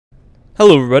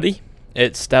Hello everybody,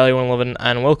 it's Stalli111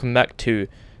 and welcome back to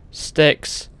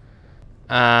Styx.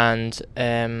 And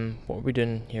what are we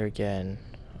doing here again?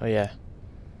 Oh yeah,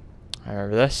 I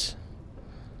remember this.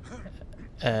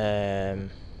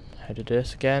 How to do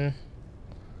this again?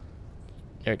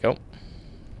 There we go.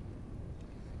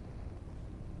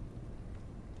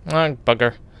 Ah,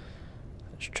 bugger.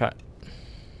 Let's try.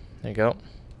 There you go.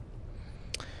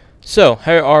 So,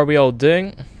 how are we all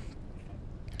doing?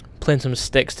 Playing some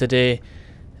Styx today.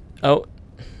 Oh,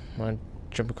 I'm gonna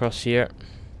jump across here.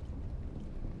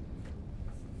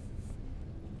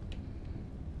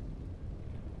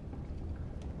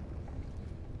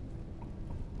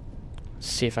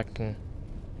 See if I can.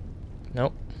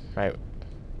 Nope. Right.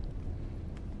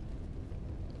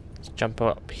 Let's jump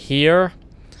up here.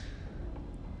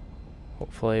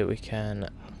 Hopefully we can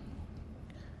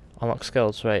unlock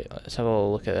skills. Right. Let's have a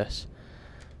little look at this.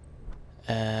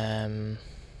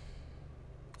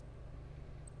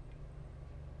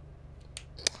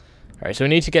 Alright, so we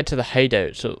need to get to the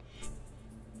hideout, so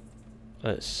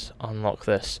let's unlock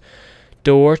this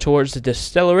door towards the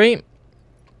distillery.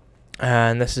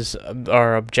 And this is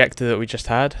our objective that we just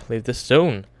had, leave this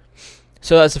zone.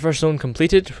 So that's the first zone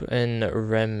completed in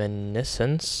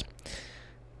Reminiscence.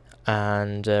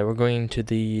 And we're going to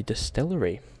the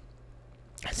distillery.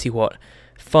 Let's see what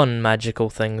fun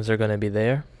magical things are going to be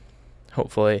there.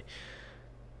 Hopefully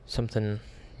something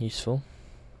useful.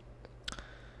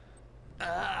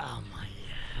 Oh, my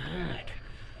head.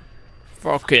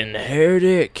 Fucking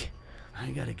headache.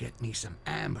 I gotta get me some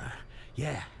amber.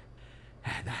 Yeah,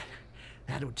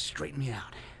 that would straighten me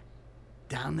out.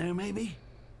 Down there, maybe?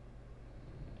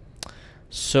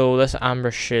 So this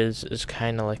amber shiz is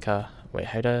kind of like a... Wait,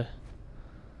 how to...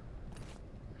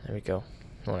 There we go.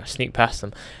 I want to sneak past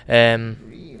them.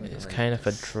 It's kind of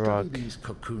a drug. These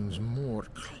cocoons more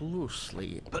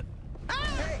closely.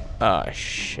 Oh,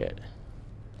 shit.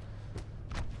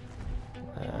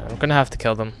 I'm gonna have to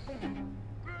kill them.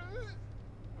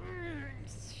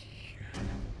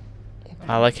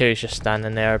 I like how he's just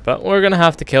standing there, but we're gonna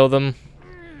have to kill them.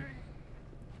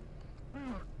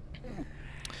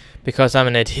 Because I'm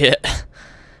an idiot.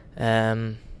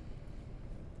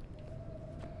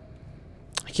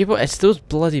 It's those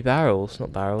bloody barrels,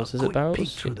 not barrels, is it barrels? Peek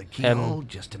through the keyhole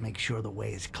just to make sure the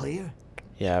way is clear.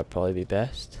 Yeah, it'd probably be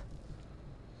best.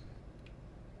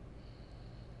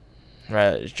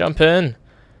 Right, let's jump in,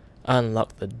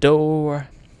 unlock the door,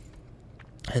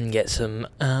 and get some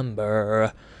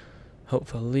amber.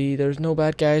 Hopefully there's no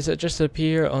bad guys that just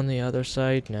appear on the other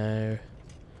side now.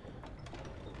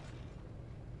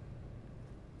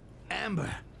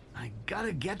 Amber, I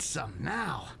gotta get some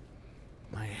now.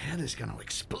 My head is gonna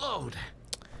explode.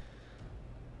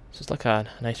 This is like a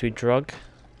nice wee drug.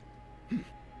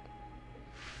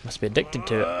 Must be addicted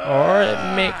to it, or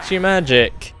it makes you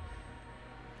magic.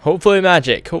 Hopefully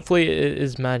magic. Hopefully it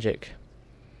is magic.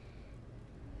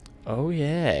 Oh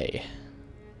yay.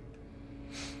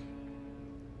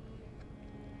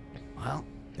 Well,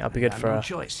 that'll be good for no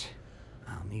choice.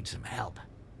 I'll need some help.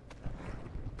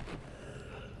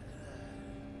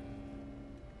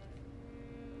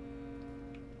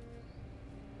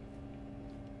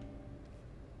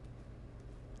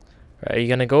 Right, are you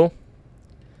gonna go?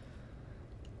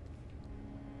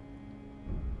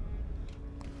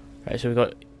 Right, so we've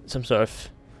got some sort of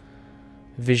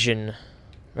vision.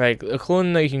 Right, a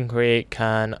clone that you can create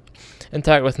can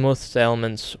interact with most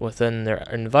elements within their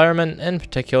environment. In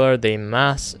particular, they may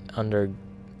pass under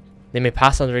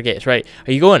gates. Right,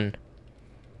 are you going?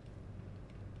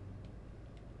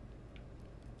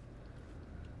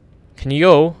 Can you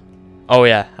go? Oh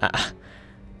yeah.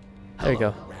 There we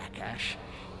go. Rakash.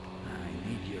 I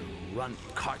need your runt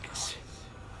carcass.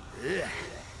 Ugh.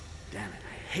 Damn it, I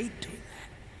hate doing that.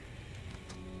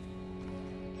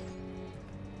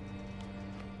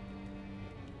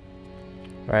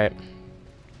 Right.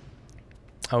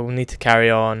 I will need to carry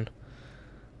on.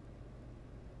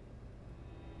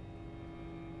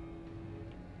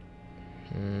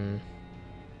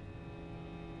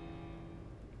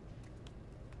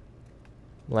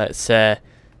 Let's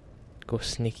go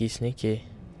sneaky sneaky.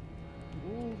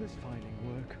 All this finding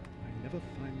work, I never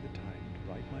find the time to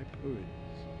write my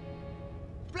poems.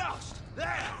 Blast!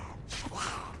 There!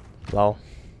 Lol.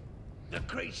 The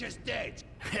creature's dead.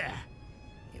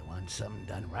 You want something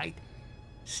done right?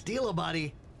 Steal a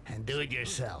body and do it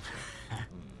yourself.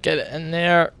 Get it in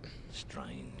there.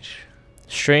 Strange.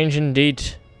 Strange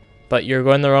indeed. But you're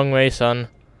going the wrong way, son.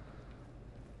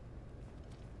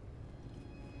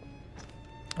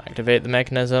 Activate the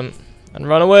mechanism and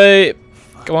run away.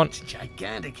 Come on. It's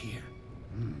gigantic here.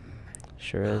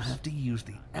 Sure I'll is. have to use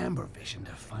the amber vision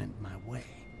to find my way.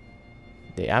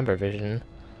 The amber vision.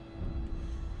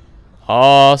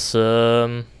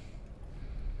 Awesome.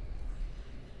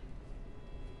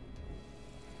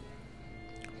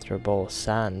 Throw a ball of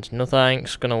sand. No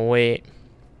thanks, gonna wait.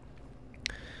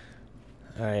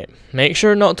 Alright, make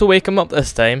sure not to wake him up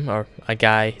this time, or a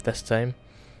guy this time.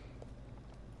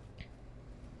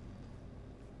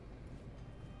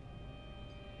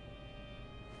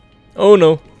 Oh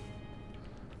no.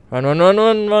 Run, run, run,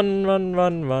 run, run, run,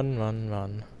 run, run, run,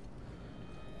 run.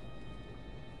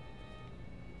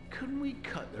 Couldn't we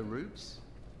cut the roots?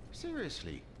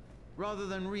 Seriously, rather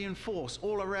than reinforce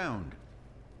all around.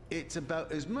 It's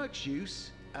about as much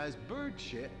use as bird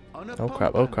shit on a Oh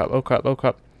crap, oh pond. crap, oh crap, oh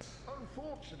crap.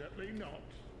 Unfortunately not.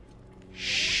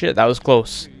 Shit, that was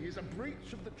close. Is a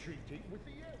breach of the treaty with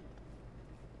the end.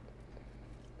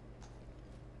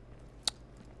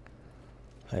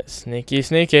 Let's sneaky,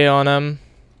 sneaky on him.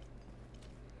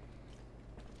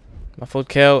 Muffled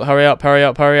kill. Hurry up, hurry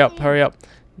up, hurry up, hurry up.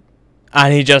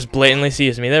 And he just blatantly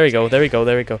sees me. There we go, there we go,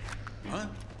 there we go. Huh?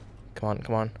 Come on,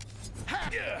 come on.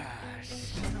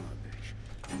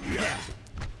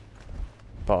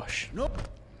 Bosh. Nope.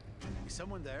 Is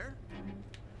someone there?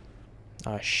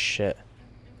 Ah, shit.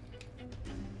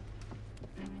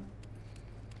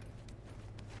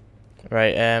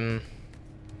 Right,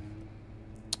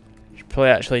 should probably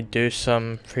actually do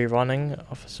some free running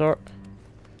of a sort.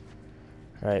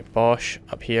 Right, Bosh,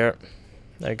 up here.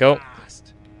 There you go.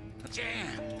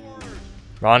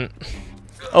 Run.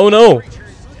 Oh no!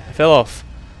 I fell off.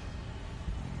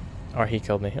 Or he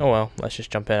killed me. Oh well, let's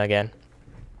just jump in again.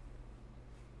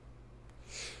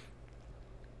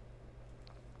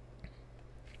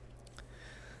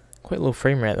 Quite low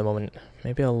frame rate at the moment.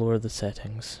 Maybe I'll lower the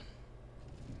settings.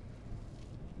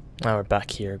 Now we're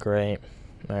back here, great.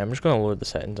 Alright, I'm just going to lower the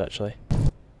settings actually.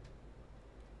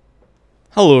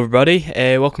 Hello everybody,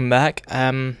 welcome back.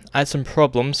 I had some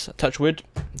problems, touch wood,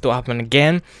 don't happen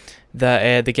again.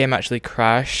 The game actually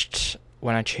crashed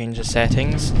when I changed the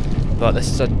settings, but this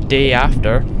is a day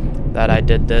after that I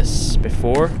did this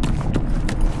before,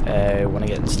 when I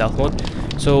get in stealth mode.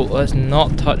 So let's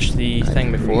not touch the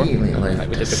thing before, like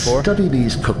we did before. Study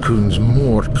these cocoons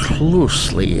more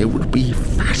closely. It would be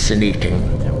fascinating.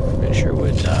 It sure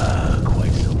would.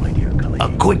 Quite so, my dear colleague.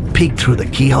 A quick peek through the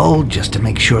keyhole just to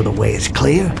make sure the way is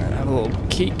clear. Have a little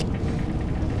peek.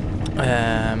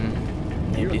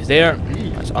 Nobody's there.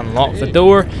 Let's unlock the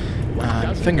door.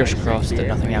 And fingers crossed that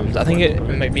nothing happens. I think it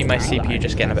might be my CPU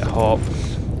just getting a bit hot.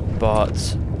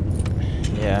 But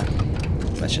yeah,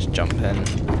 let's just jump in.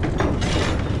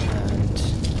 And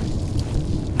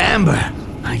Amber,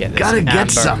 I Get this gotta get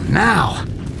amber. some now.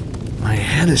 My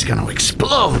head is gonna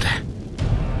explode.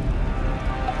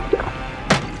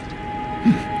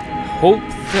 hope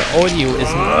the audio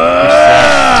isn't reset.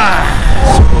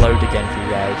 Loud again for you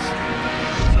guys.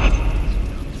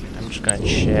 I'm just gonna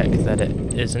check that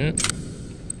it isn't.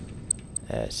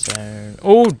 Sound.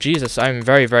 Oh Jesus! I'm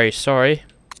very, very sorry.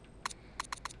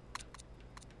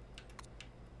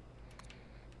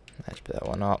 Let's put that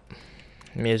one up.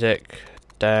 Music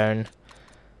down.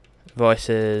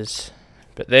 Voices.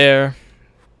 But there.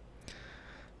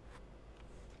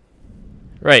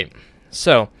 Right.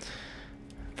 So,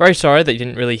 very sorry that you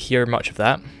didn't really hear much of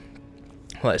that.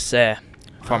 Let's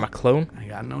form a clone. I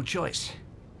got no choice.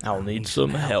 I'll need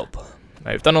some help.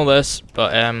 Right, we've done all this,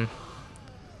 but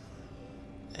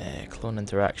clone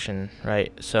interaction.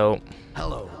 Right, so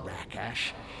Hello,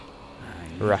 Rakash.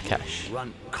 Rakash.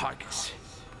 Run carcass.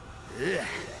 Ugh.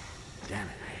 Damn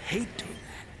it, I hate doing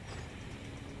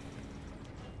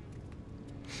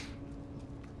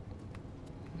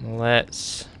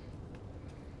that.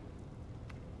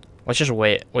 Let's just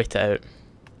wait it out.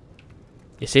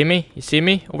 You see me? You see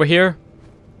me? Over here?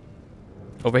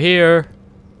 Over here.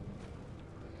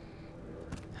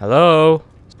 Hello?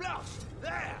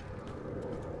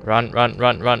 Run, run,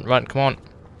 run, run, run, come on.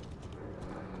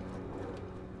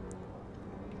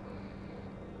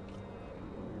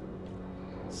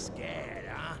 Scared,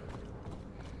 huh?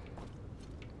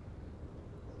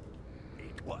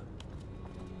 What?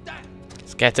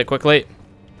 Let's get it quickly.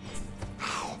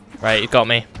 Right, you got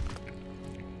me.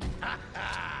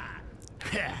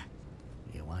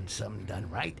 You want something done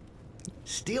right?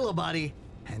 Steal a body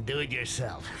and do it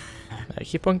yourself. Right,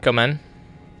 keep on coming.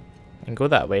 And go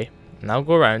that way. Now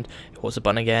go around. What's the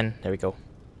button again? There we go.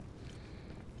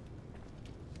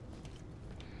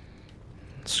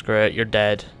 Screw it, you're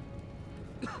dead.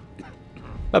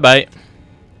 Bye bye.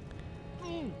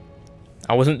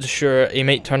 I wasn't sure, he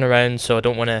might turn around, so I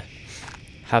don't want to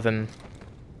have him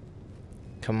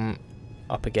come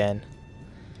up again.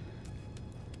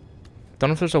 Don't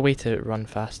know if there's a way to run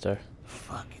faster.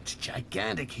 Fuck, it's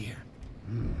gigantic here.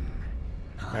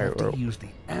 I'll Alright, have to we're- use the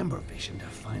amber vision to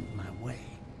find my way.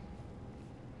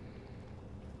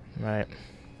 Right.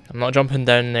 I'm not jumping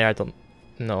down there. I don't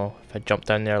know if I jumped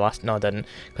down there last. No, I didn't,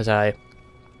 because I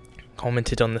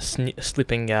commented on the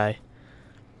sleeping guy.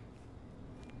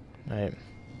 Right.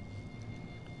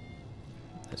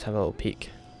 Let's have a little peek.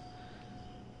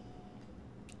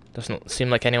 Doesn't seem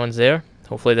like anyone's there.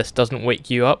 Hopefully this doesn't wake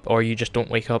you up, or you just don't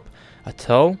wake up at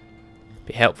all.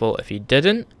 Be helpful if you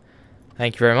didn't.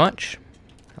 Thank you very much.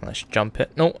 And let's jump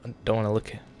it. No, I don't want to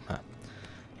look at that.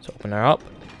 Let's open her up.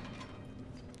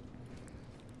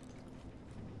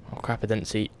 Oh crap, I didn't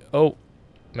see. Oh,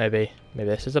 maybe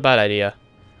this is a bad idea.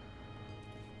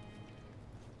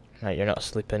 Right, you're not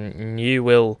sleeping. You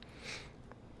will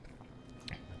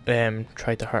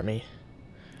try to hurt me.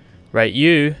 Right,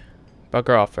 you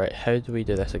bugger off. Right, how do we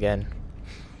do this again?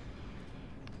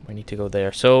 We need to go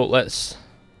there. So let's.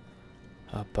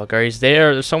 Oh, bugger, he's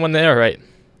there. There's someone there. Right.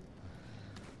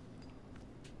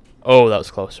 Oh, that was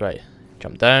close. Right,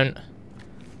 jump down.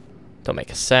 Don't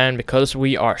make a sound because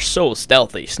we are so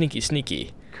stealthy. Sneaky,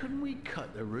 sneaky. Couldn't we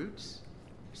cut the roots?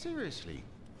 Seriously,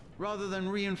 rather than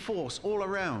reinforce all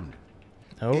around.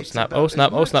 Oh It's snap! about Oh as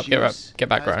snap! Oh much snap! use Get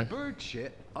back as around. bird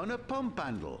shit on a pump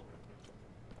handle.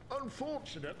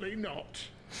 Unfortunately not.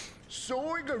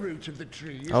 Sawing a root of the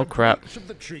tree is Oh, a crap. breach of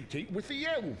the treaty with the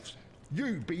elves.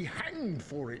 You be hanged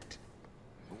for it.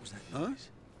 What was that noise?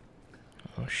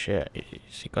 Oh shit!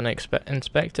 Is he gonna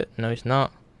inspect it? No, he's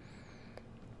not.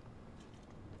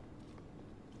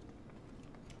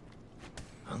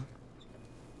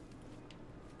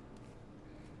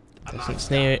 Doesn't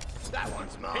sneak. That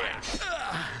one's mine.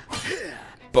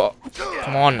 But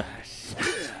come on,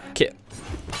 Kit.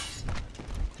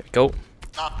 There we go.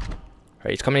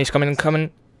 Right, he's coming. He's coming.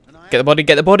 Coming. Get the body.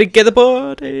 Get the body. Get the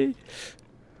body.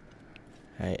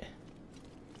 Right.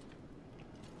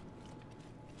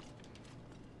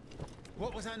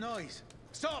 What was that noise?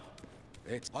 Stop!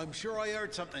 I'm sure I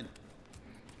heard something.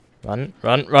 Run!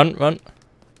 Run! Run! Run!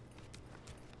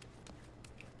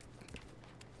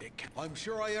 I'm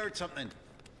sure I heard something.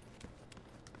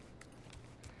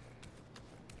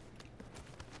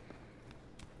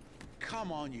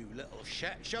 Come on, you little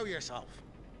shit. Show yourself.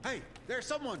 Hey, there's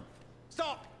someone.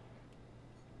 Stop!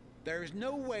 There's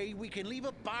no way we can leave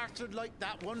a bastard like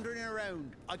that wandering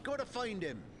around. I gotta find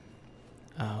him.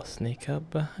 I'll sneak up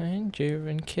behind you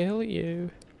and kill you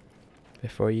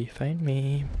before you find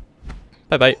me.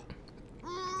 Bye bye.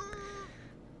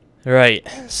 Right,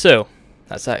 so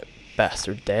that's that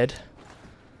bastard dead.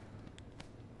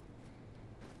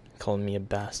 Calling me a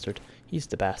bastard. He's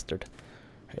the bastard.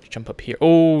 Right, jump up here.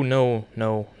 Oh no,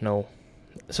 no, no.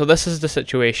 So this is the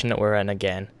situation that we're in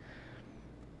again.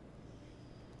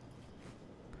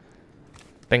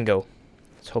 Bingo.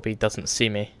 Let's hope he doesn't see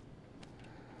me.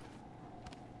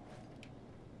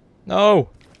 No!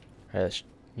 Right, let's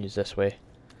use this way.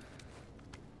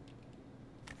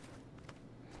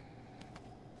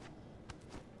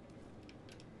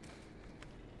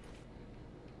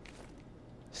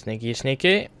 Sneaky,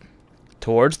 sneaky.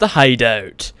 Towards the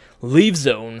hideout. Leave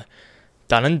zone.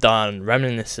 Done and done.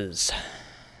 Reminiscences.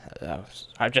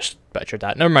 I just butchered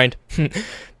that. Never mind.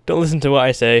 Don't listen to what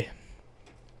I say.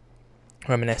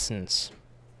 Reminiscence.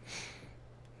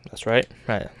 That's right.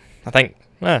 Right. I think.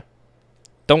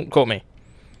 Don't quote me.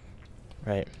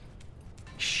 Right.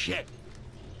 Shit.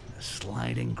 A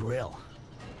sliding grill.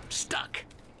 I'm stuck.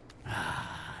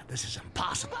 This is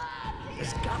impossible.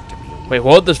 There's got to be a way. Wait,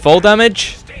 what? There's fall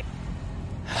damage?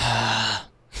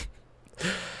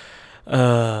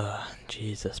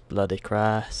 Jesus bloody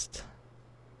Christ.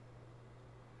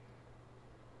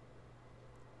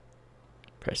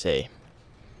 Press A.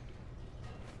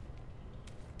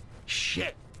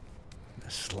 Shit.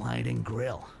 A sliding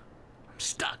grill. I'm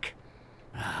stuck.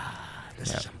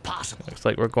 This is impossible. Looks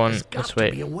like we're going There's got this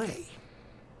to be way. a way.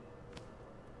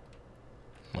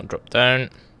 I'll drop down.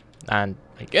 And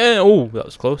again. Oh, that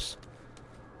was close.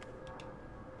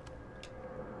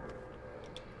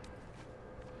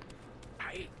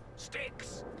 Hey,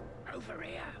 Styx. Over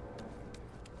here.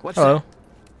 What's Hello. that?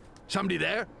 Somebody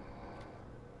there?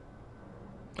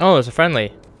 Oh, there's a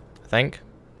friendly, I think.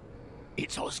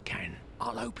 It's Ozcan.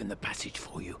 I'll open the passage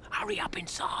for you. Hurry up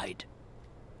inside.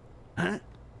 Huh?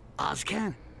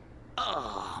 Ozcan?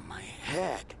 Oh, my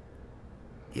head.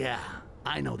 Yeah,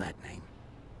 I know that name.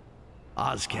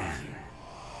 Ozcan.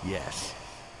 Yes,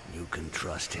 you can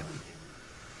trust him.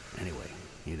 Anyway,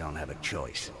 you don't have a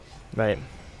choice. Right.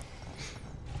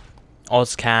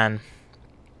 Ozcan.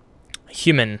 A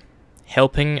human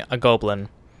helping a goblin.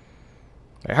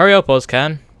 Right, hurry up,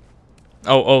 Ozcan.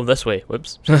 Oh, this way.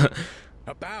 Whoops.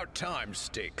 About time,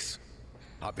 Styx.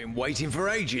 I've been waiting for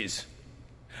ages.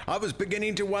 I was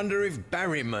beginning to wonder if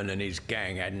Barryman and his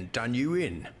gang hadn't done you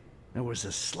in. There was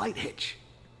a slight hitch.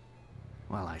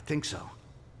 Well, I think so.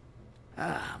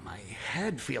 My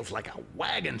head feels like a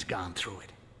wagon's gone through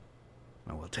it.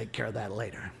 Well, we'll take care of that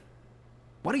later.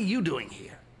 What are you doing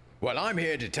here? Well, I'm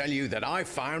here to tell you that I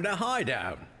found a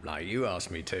hideout, like you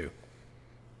asked me to.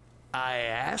 I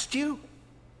asked you?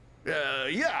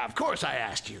 Yeah, of course I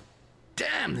asked you.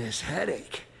 Damn this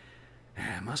headache.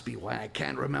 Must be why I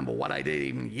can't remember what I did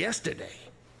even yesterday.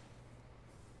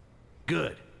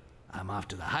 Good. I'm off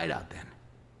to the hideout then.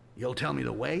 You'll tell me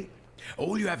the way?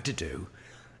 All you have to do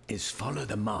is follow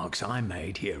the marks I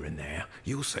made here and there.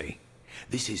 You'll see.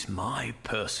 This is my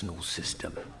personal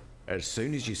system. As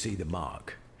soon as you see the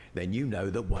mark, then you know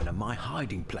that one of my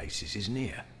hiding places is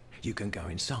near. You can go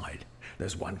inside.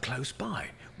 There's one close by,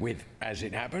 with, as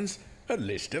it happens, a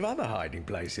list of other hiding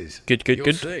places. Good.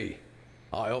 You'll see.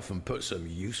 I often put some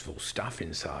useful stuff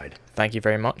inside. Thank you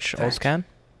very much, Ozcan.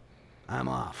 I'm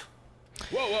off.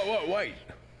 Whoa, wait.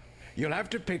 You'll have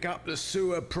to pick up the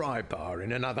sewer pry bar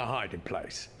in another hiding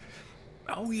place.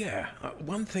 Oh yeah,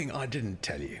 one thing I didn't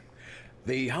tell you.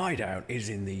 The hideout is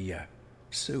in the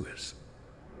sewers.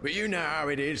 But you know how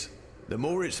it is. The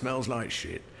more it smells like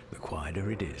shit, the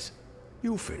quieter it is.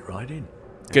 You'll fit right in.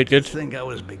 Good. I think I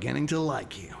was beginning to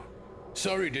like you.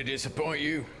 Sorry to disappoint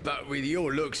you, but with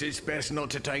your looks it's best not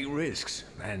to take risks.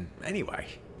 And anyway,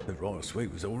 the royal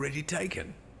suite was already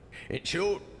taken. In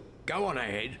short, go on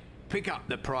ahead, pick up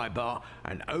the pry bar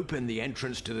and open the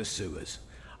entrance to the sewers.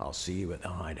 I'll see you at the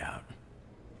hideout.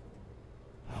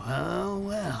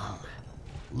 Well.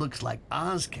 Looks like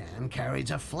Ozcan carries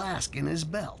a flask in his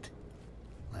belt.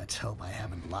 Let's hope I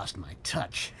haven't lost my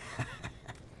touch.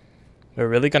 We're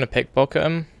really gonna pickpocket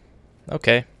him?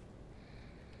 Okay.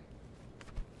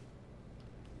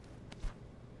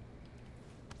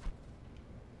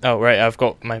 Oh, right, I've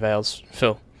got my vials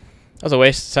full. That was a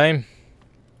waste of time.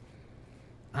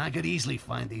 I could easily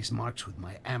find these marks with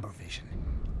my amber vision.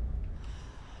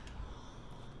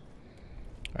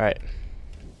 Right.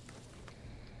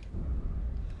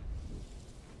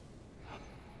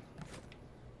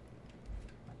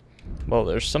 Well,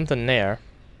 there's something there.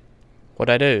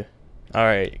 What'd I do?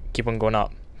 Alright, keep on going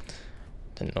up.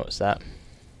 Didn't notice that.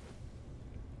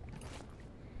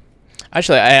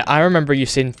 Actually, I remember you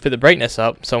saying put the brightness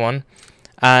up, someone,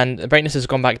 and the brightness has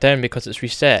gone back down because it's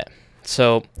reset.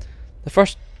 So, the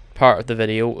first part of the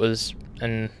video was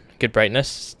in good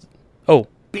brightness. Oh.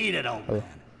 Beat it, old man.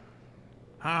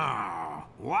 Oh,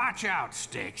 watch out,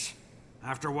 Styx.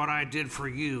 After what I did for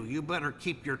you, you better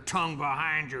keep your tongue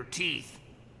behind your teeth.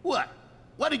 What?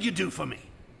 What did you do for me?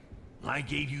 I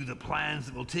gave you the plans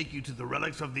that will take you to the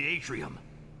relics of the atrium.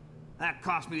 That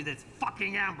cost me this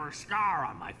fucking amber scar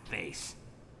on my face.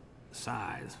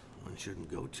 Besides, one shouldn't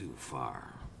go too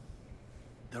far.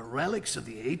 The relics of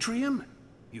the atrium?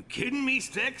 You kidding me,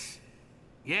 Styx?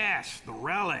 Yes, the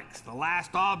relics, the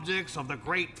last objects of the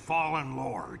great fallen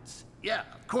lords. Yeah,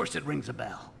 of course it rings a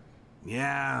bell.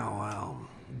 Yeah, well,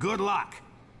 good luck.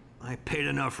 I paid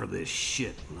enough for this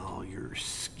shit and all your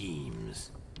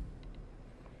schemes.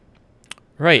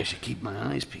 I Right. should keep my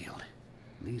eyes peeled.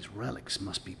 These relics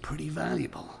must be pretty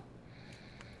valuable.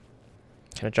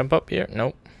 Can I jump up here?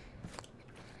 Nope.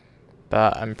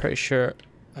 But I'm pretty sure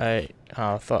I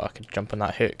thought I could jump on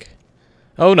that hook.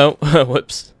 Oh no!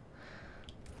 Whoops.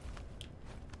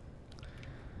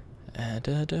 I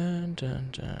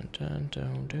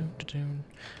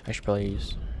should probably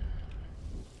use...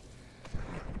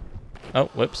 Oh,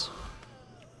 whoops.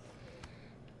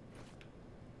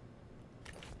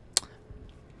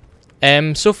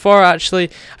 So far, actually,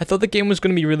 I thought the game was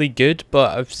going to be really good,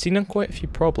 but I've seen quite a few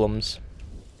problems.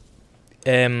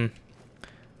 Like,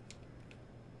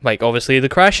 obviously, the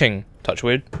crashing. Touch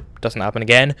wood. Doesn't happen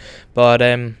again. But,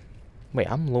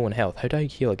 wait, I'm low in health. How do I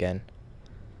heal again?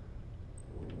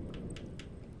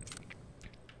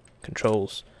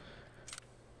 Controls.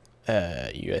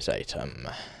 US item.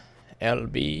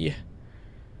 LB.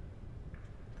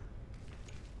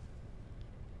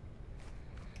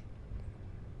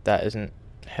 That isn't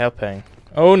helping.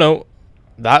 Oh no,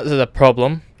 that is a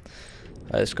problem.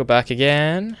 Let's go back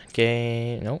again.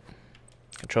 Gain. Nope.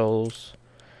 Controls.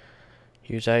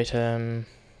 Use item.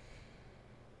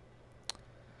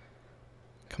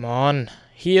 Come on,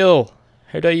 heal.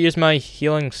 How do I use my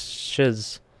healing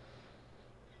shiz?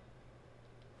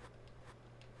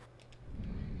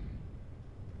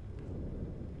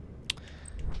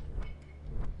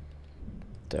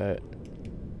 Dirt.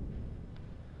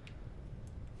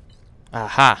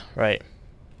 Aha, right.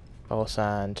 Ball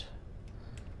sand.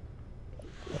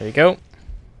 There you go.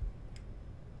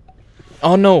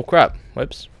 Oh no, crap.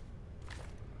 Whoops.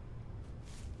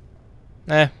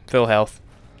 Full health.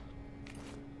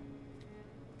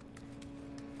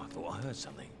 I thought I heard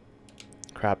something.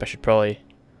 Crap, I should probably...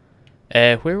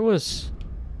 where was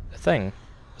the thing?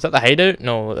 Was that the hideout?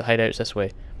 No, the hideout's this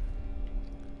way.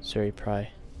 Sorry,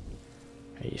 Pry.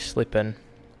 Are you sleeping?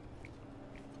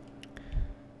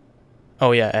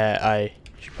 Oh yeah, I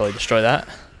should probably destroy that.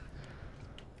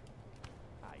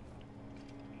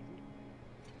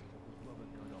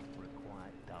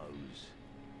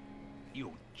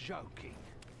 You're joking.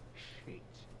 Shit.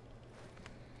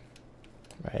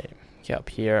 Right, get up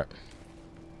here.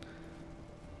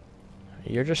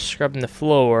 You're just scrubbing the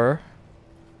floor.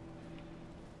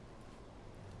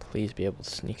 Please be able to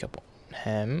sneak up on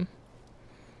him.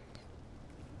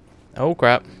 Oh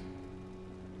crap.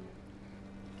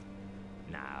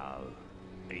 No.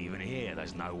 Even here,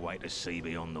 there's no way to see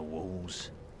beyond the walls.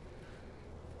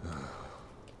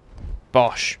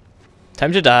 Bosh.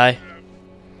 Time to die.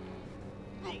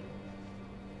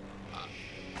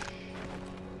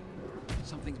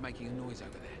 Something's making a noise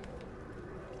over there.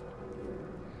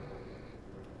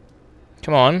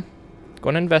 Come on. Go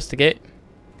and investigate.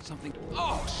 Something.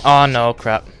 Oh, shit. Oh no,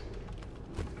 crap.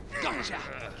 Gotcha.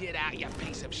 Get out, you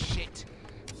piece of shit.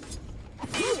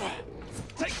 Take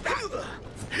that.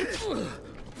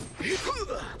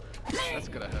 That's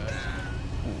gonna hurt.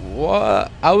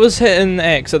 What? I was hitting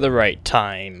X at the right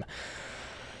time.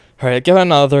 Alright, give it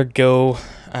another go,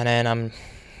 and then I'm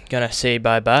gonna say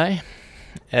bye-bye.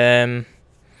 Don't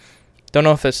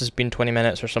know if this has been 20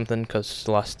 minutes or something, because it's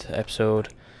the last episode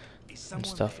and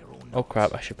stuff. Oh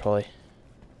crap, I should probably...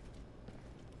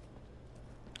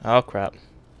 Oh crap.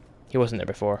 He wasn't there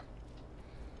before.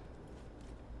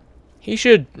 He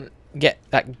should get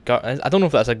that guard. I don't know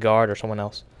if that's a guard or someone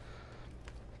else.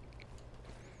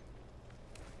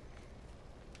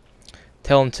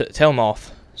 Tell him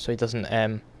off so he doesn't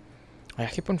I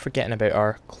keep on forgetting about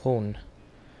our clone.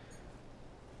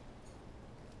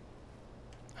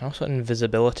 And also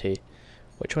invisibility.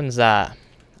 Which one's that?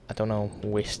 I don't know.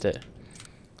 Waste it.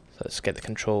 So let's get the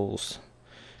controls.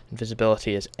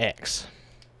 Invisibility is X.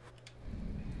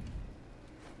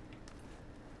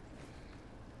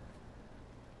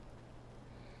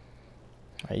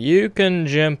 You can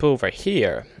jump over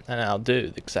here, and I'll do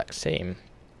the exact same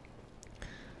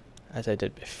as I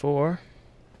did before.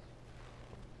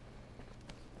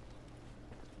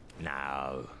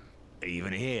 No.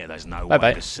 Even here, there's no Bye-bye.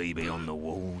 way to see beyond the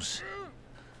walls.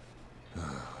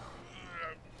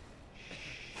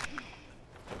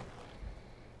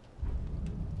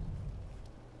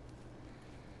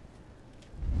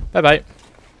 Bye-bye.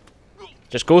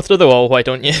 Just go through the wall, why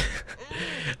don't you?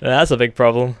 That's a big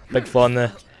problem. Big flaw in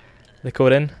the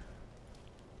coding.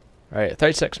 Right,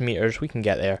 36 meters, we can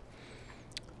get there.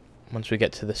 Once we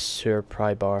get to the sewer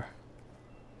pry bar.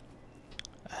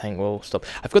 I think we'll stop.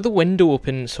 I've got the window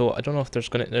open, so I don't know if there's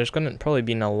gonna probably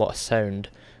be a lot of sound.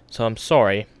 So I'm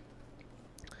sorry.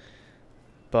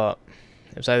 But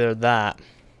it was either that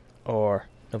or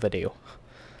no video.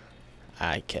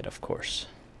 I kid, of course.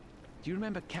 Do you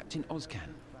remember Captain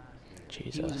Ozcan?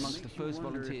 Jesus. He was amongst the first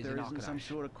volunteers in There isn't some Arkadash.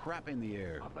 sort of crap in the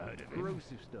air. I've heard of him.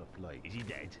 Corrosive stuff, like. Is he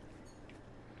dead?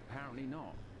 Apparently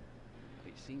not.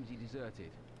 It seems he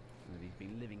deserted, and that he's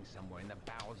been living somewhere in the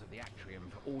bowels of the Atrium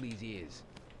for all these years.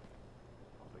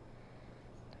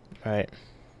 Right.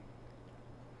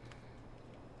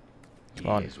 Come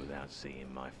on. Years without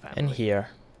seeing my family. In here.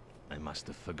 They must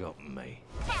have forgotten me.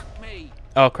 Fuck me!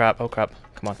 Oh crap, oh crap.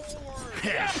 Come on.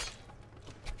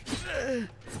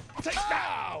 Take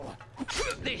that!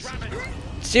 This!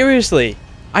 Seriously,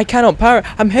 I cannot power.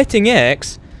 I'm hitting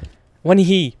X when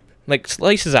he like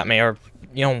slices at me, or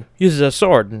you know, uses a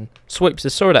sword and swipes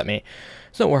his sword at me.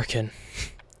 It's not working.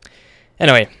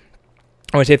 Anyway,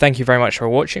 I want to say thank you very much for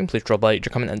watching. Please drop a like,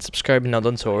 comment, and subscribe if you've not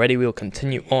done so already. We will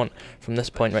continue on from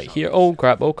this point right here. Oh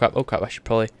crap! Oh crap! Oh crap! I should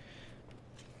probably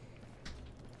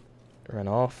run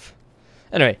off.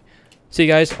 Anyway, see you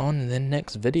guys on the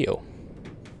next video.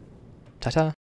 Ta-ta.